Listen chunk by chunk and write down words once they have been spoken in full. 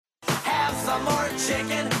some more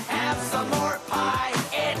chicken, have some more pie.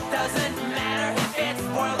 It doesn't matter if it's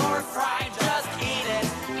boiled or fried. Just eat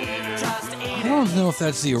it. Just eat it. I don't know if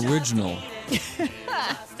that's the original.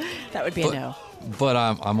 That would be a no. But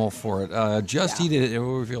I'm all for it. Just eat it. It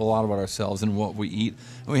will reveal a lot about ourselves and what we eat.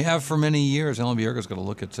 And we have for many years. Ellen Bjerga's going to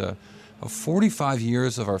look at 45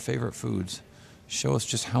 years of our favorite foods. Show us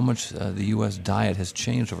just how much the U.S. diet has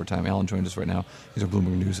changed over time. Alan joins us right now. He's a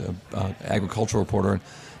Bloomberg News agricultural reporter.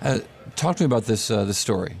 Talk to me about this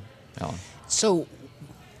story, Alan. So,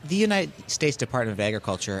 the United States Department of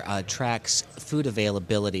Agriculture tracks food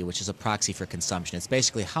availability, which is a proxy for consumption. It's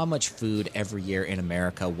basically how much food every year in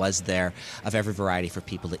America was there of every variety for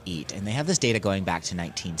people to eat. And they have this data going back to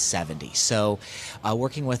 1970. So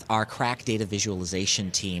working with our crack data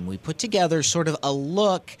visualization team, we put together sort of a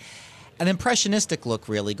look, an impressionistic look,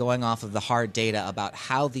 really, going off of the hard data about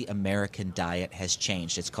how the American diet has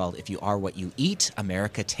changed. It's called If You Are What You Eat,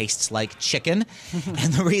 America Tastes Like Chicken.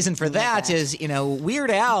 And the reason for that is,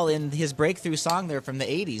 Weird Al, in his breakthrough song there from the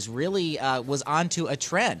 80s, really was onto a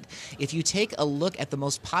trend. If you take a look at the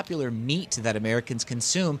most popular meat that Americans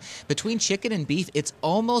consume, between chicken and beef, it's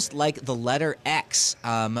almost like the letter X,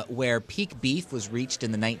 where peak beef was reached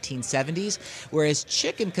in the 1970s, whereas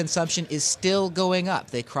chicken consumption is still going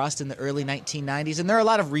up. They crossed in the early 1990s, and there are a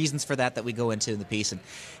lot of reasons for that we go into in the piece, and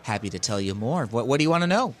happy to tell you more. What do you want to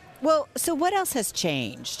know? Well, so what else has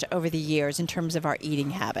changed over the years in terms of our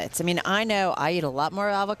eating habits? I mean, I know I eat a lot more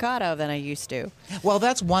avocado than I used to. Well,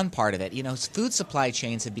 that's one part of it. Food supply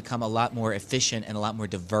chains have become a lot more efficient and a lot more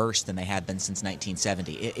diverse than they had been since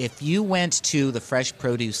 1970. If you went to the fresh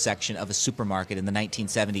produce section of a supermarket in the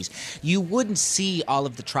 1970s, you wouldn't see all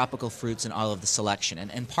of the tropical fruits and all of the selection.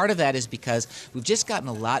 And part of that is because we've just gotten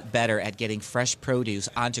a lot better at getting fresh produce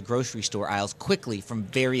onto grocery store aisles quickly from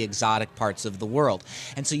very exotic parts of the world.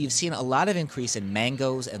 And so you've seen a lot of increase in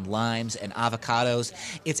mangoes and limes and avocados.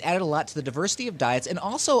 It's added a lot to the diversity of diets and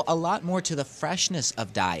also a lot more to the freshness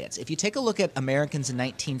of diets. If you take a look at Americans in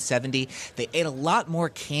 1970, they ate a lot more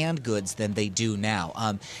canned goods than they do now.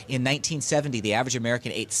 In 1970, the average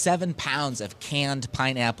American ate 7 pounds of canned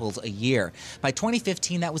pineapples a year. By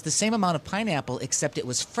 2015, that was the same amount of pineapple, except it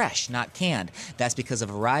was fresh, not canned. That's because of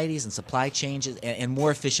varieties and supply changes and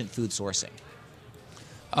more efficient food sourcing.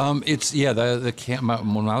 When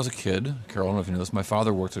I was a kid, Carol, I don't know if you know this, my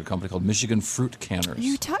father worked at a company called Michigan Fruit Canners.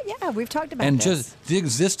 We've talked about and this. Just the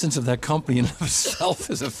existence of that company in itself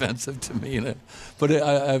is offensive to me. But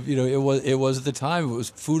it was at the time.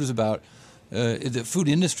 Food was about the food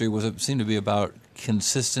industry seemed to be about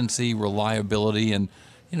consistency, reliability, and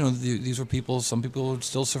these were some people who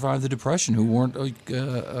still survived the Depression who weren't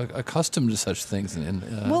accustomed to such things. It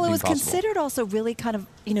was considered also really kind of,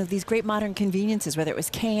 these great modern conveniences, whether it was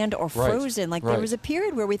canned or frozen. There was a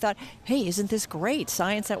period where we thought, hey, isn't this great?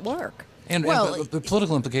 Science at work. And the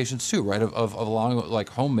political implications, too, right, of allowing,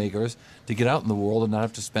 homemakers to get out in the world and not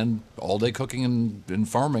have to spend all day cooking and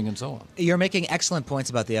farming and so on. You're making excellent points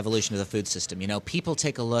about the evolution of the food system. People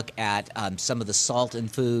take a look at some of the salt in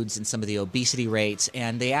foods and some of the obesity rates,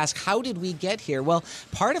 and they ask, how did we get here? Well,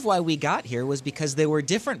 part of why we got here was because there were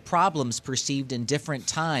different problems perceived in different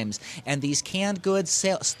times, and these canned goods,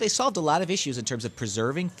 they solved a lot of issues in terms of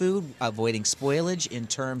preserving food, avoiding spoilage, in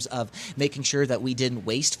terms of making sure that we didn't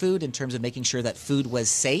waste food, in terms of making sure that food was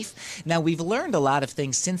safe. Now, we've learned a lot of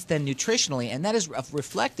things since then nutritionally, and that is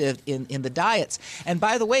reflective in the diets. And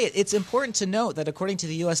by the way, it's important to note that according to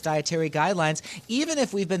the U.S. Dietary Guidelines, even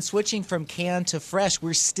if we've been switching from canned to fresh,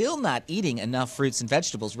 we're still not eating enough fruits and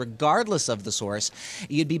vegetables, regardless of the source.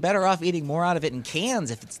 You'd be better off eating more out of it in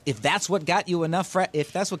cans if that's what got you enough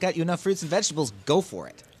fruits and vegetables. Go for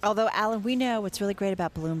it. Although, Alan, we know what's really great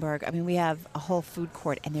about Bloomberg. I mean, we have a whole food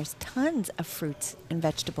court, and there's tons of fruits and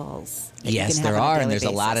vegetables. Yes, there are, and there's a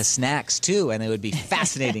lot of snacks, too, and it would be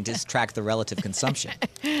fascinating to track the relative consumption.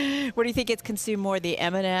 What do you think gets consumed more, the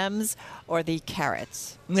M&Ms or the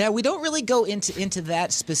carrots? Yeah, we don't really go into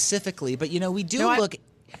that specifically, but, we do look...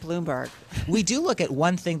 Bloomberg. We do look at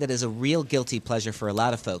one thing that is a real guilty pleasure for a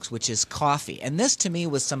lot of folks, which is coffee. And this, to me,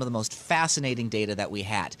 was some of the most fascinating data that we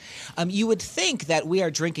had. You would think that we are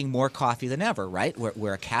drinking more coffee than ever, right?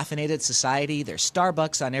 We're a caffeinated society. There's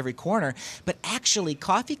Starbucks on every corner. But actually,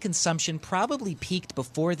 coffee consumption probably peaked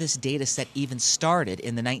before this data set even started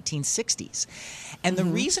in the 1960s. And the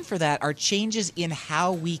reason for that are changes in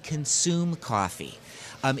how we consume coffee.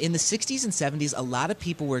 In the 60s and 70s, a lot of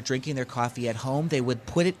people were drinking their coffee at home. They would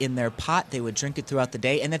put it in their pot. They would drink it throughout the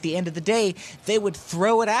day. And at the end of the day, they would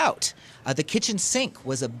throw it out. The kitchen sink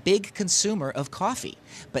was a big consumer of coffee.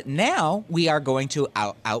 But now we are going to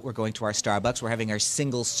we're going to our Starbucks. We're having our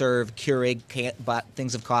single-serve Keurig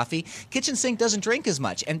things of coffee. Kitchen sink doesn't drink as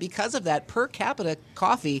much. And because of that, per capita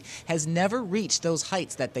coffee has never reached those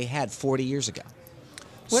heights that they had 40 years ago.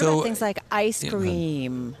 What about things like ice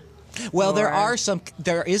cream? Well,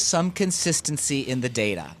 there is some consistency in the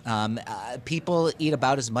data. People eat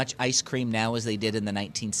about as much ice cream now as they did in the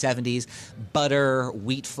 1970s. Butter,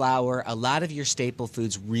 wheat flour, a lot of your staple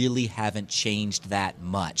foods really haven't changed that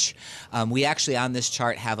much. We actually, on this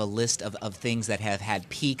chart, have a list of things that have had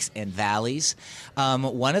peaks and valleys.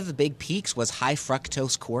 One of the big peaks was high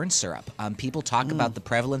fructose corn syrup. People talk about the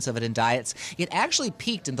prevalence of it in diets. It actually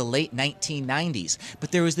peaked in the late 1990s,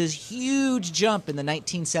 but there was this huge jump in the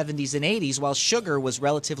 1970s and 80s, while sugar was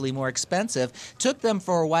relatively more expensive. Took them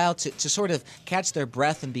for a while to sort of catch their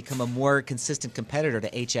breath and become a more consistent competitor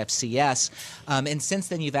to HFCS. And since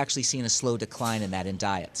then, you've actually seen a slow decline in that in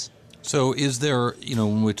diets. So is there,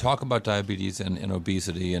 when we talk about diabetes and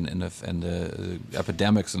obesity and the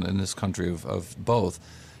epidemics in this country of both,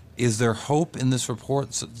 is there hope in this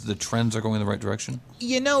report? So the trends are going in the right direction?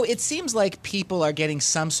 It seems like people are getting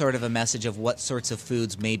some sort of a message of what sorts of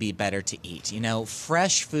foods may be better to eat.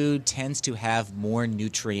 Fresh food tends to have more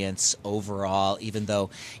nutrients overall, even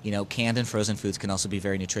though, canned and frozen foods can also be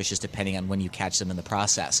very nutritious depending on when you catch them in the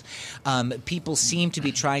process. People seem to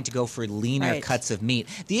be trying to go for leaner cuts of meat.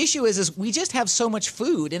 The issue is we just have so much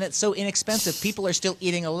food and it's so inexpensive. People are still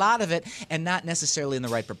eating a lot of it and not necessarily in the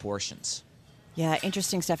right proportions. Yeah,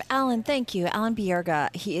 interesting stuff. Alan, thank you. Alan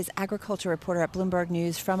Bjerga, he is agriculture reporter at Bloomberg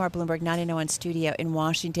News from our Bloomberg 901 studio in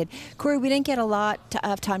Washington. Cory, we didn't get a lot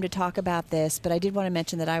of time to talk about this, but I did want to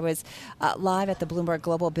mention that I was live at the Bloomberg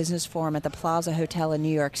Global Business Forum at the Plaza Hotel in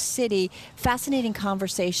New York City. Fascinating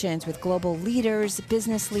conversations with global leaders,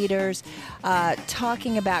 business leaders,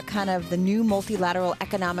 talking about kind of the new multilateral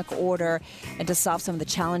economic order and to solve some of the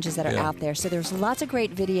challenges that are out there. So there's lots of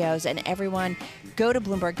great videos, and everyone go to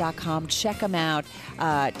Bloomberg.com, check them out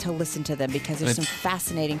to listen to them because there's some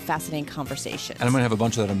fascinating conversations. And I'm going to have a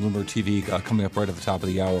bunch of that on Bloomberg TV coming up right at the top of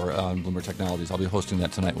the hour on Bloomberg Technologies. I'll be hosting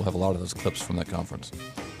that tonight. We'll have a lot of those clips from that conference.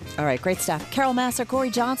 All right, great stuff. Carol Massar,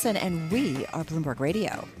 Cory Johnson, and we are Bloomberg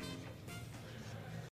Radio.